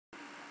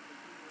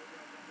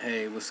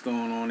Hey, what's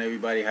going on,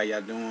 everybody? How y'all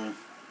doing?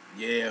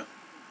 Yeah,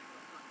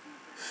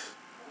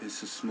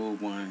 it's a smooth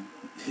one.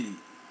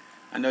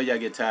 I know y'all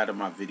get tired of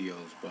my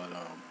videos, but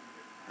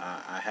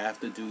I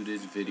have to do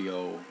this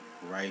video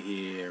right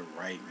here,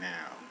 right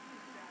now.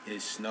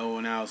 It's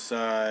snowing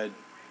outside,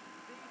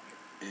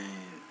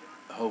 and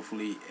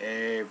hopefully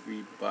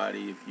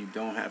everybody, if you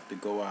don't have to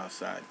go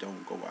outside,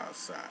 don't go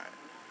outside.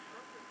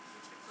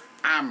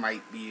 I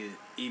might be an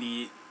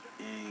idiot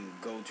and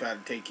go try to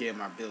take care of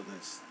my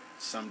business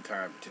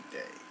sometime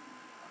today.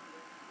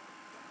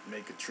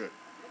 Make a trip.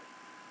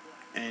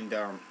 And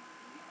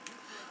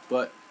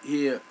but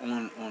here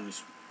on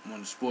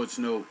the sports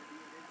note,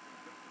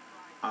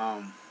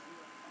 um,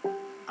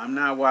 I'm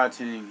not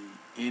watching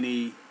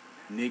any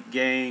Knick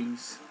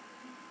games.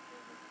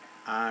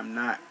 I'm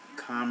not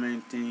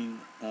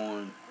commenting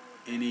on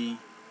anything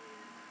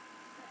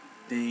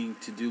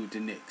to do with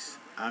the Knicks.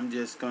 I'm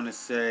just gonna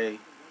say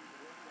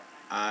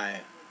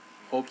I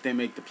hope they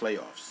make the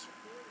playoffs,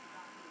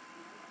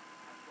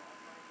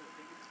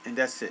 and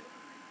that's it.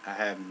 I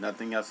have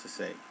nothing else to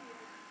say.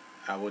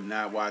 I would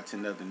not watch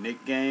another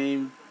Knick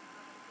game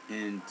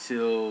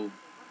until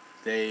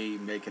they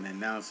make an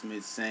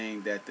announcement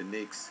saying that the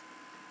Knicks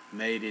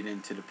made it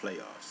into the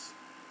playoffs.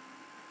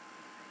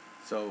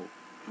 So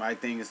my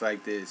thing is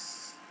like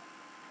this: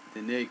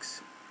 the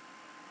Knicks,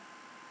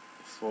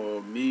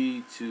 for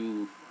me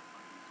to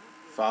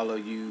follow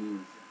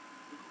you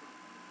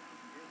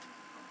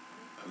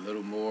a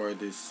little more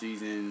this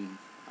season.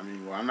 I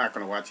mean, well, I'm not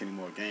going to watch any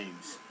more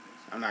games.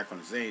 I'm not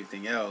going to say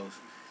anything else.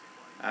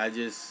 I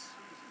just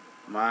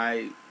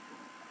my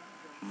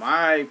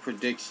my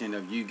prediction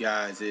of you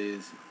guys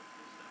is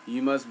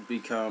you must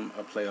become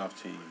a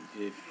playoff team.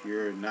 If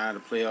you're not a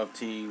playoff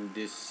team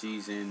this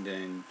season,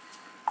 then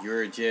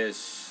you're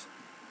just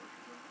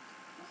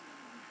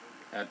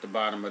at the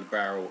bottom of the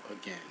barrel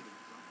again.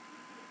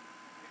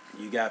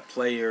 You got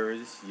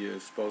players. You're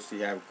supposed to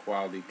have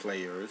quality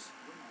players.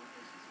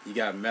 You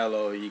got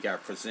Melo, you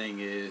got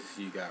Porzingis,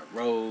 you got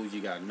Rose,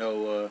 you got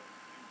Noah.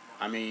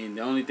 I mean,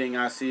 the only thing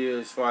I see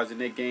as far as the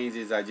Knicks games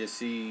is I just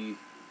see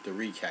the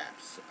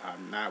recaps.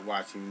 I'm not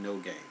watching no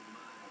game.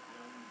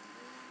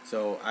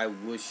 So I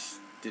wish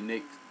the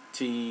Knicks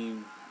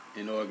team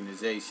and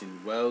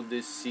organization well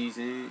this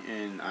season,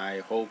 and I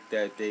hope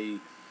that they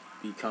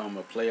become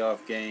a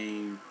playoff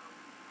game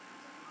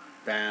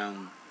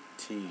bound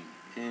team.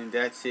 And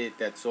that's it.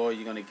 That's all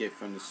you're going to get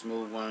from the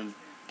smooth one.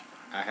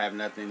 I have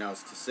nothing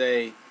else to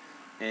say.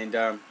 And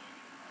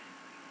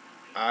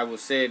I will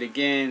say it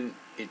again.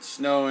 It's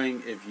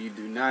snowing. If you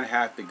do not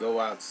have to go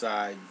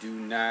outside, do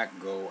not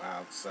go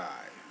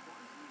outside.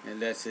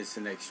 Unless it's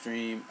an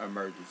extreme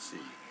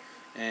emergency.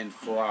 And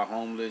for our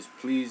homeless,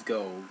 please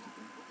go.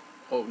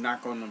 Oh,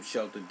 knock on them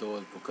shelter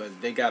doors because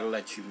they got to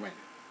let you in.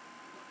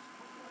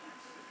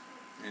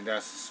 And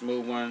that's a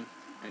smooth one.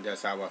 And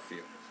that's how I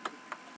feel.